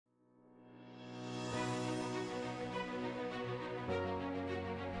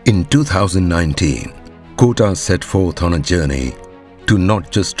In 2019, Kota set forth on a journey to not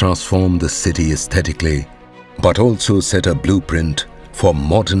just transform the city aesthetically, but also set a blueprint for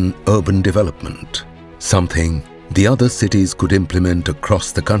modern urban development, something the other cities could implement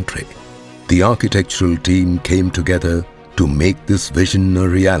across the country. The architectural team came together to make this vision a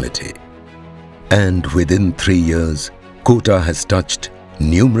reality. And within 3 years, Kota has touched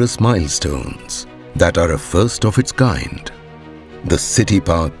numerous milestones that are a first of its kind. The city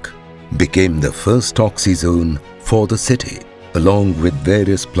park became the first oxy zone for the city. Along with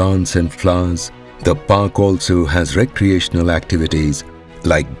various plants and flowers, the park also has recreational activities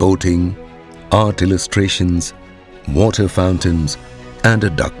like boating, art illustrations, water fountains, and a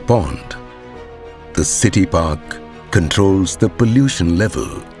duck pond. The city park controls the pollution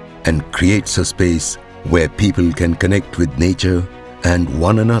level and creates a space where people can connect with nature and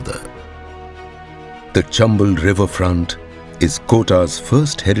one another. The Chambal riverfront is Kota's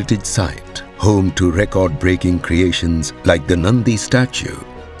first heritage site, home to record-breaking creations like the Nandi statue,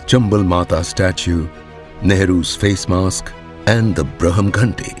 Chambal Mata statue, Nehru's face mask, and the Braham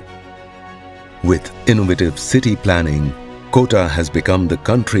Ghanti. With innovative city planning, Kota has become the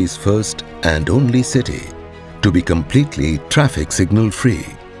country's first and only city to be completely traffic signal-free.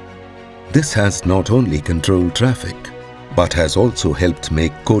 This has not only controlled traffic, but has also helped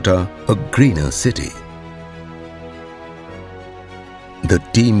make Kota a greener city. The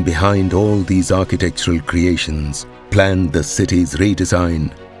team behind all these architectural creations planned the city's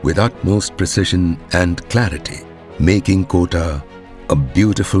redesign with utmost precision and clarity, making Kota a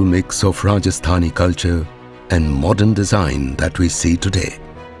beautiful mix of Rajasthani culture and modern design that we see today.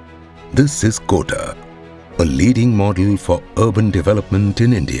 This is Kota, a leading model for urban development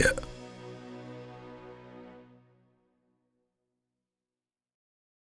in India.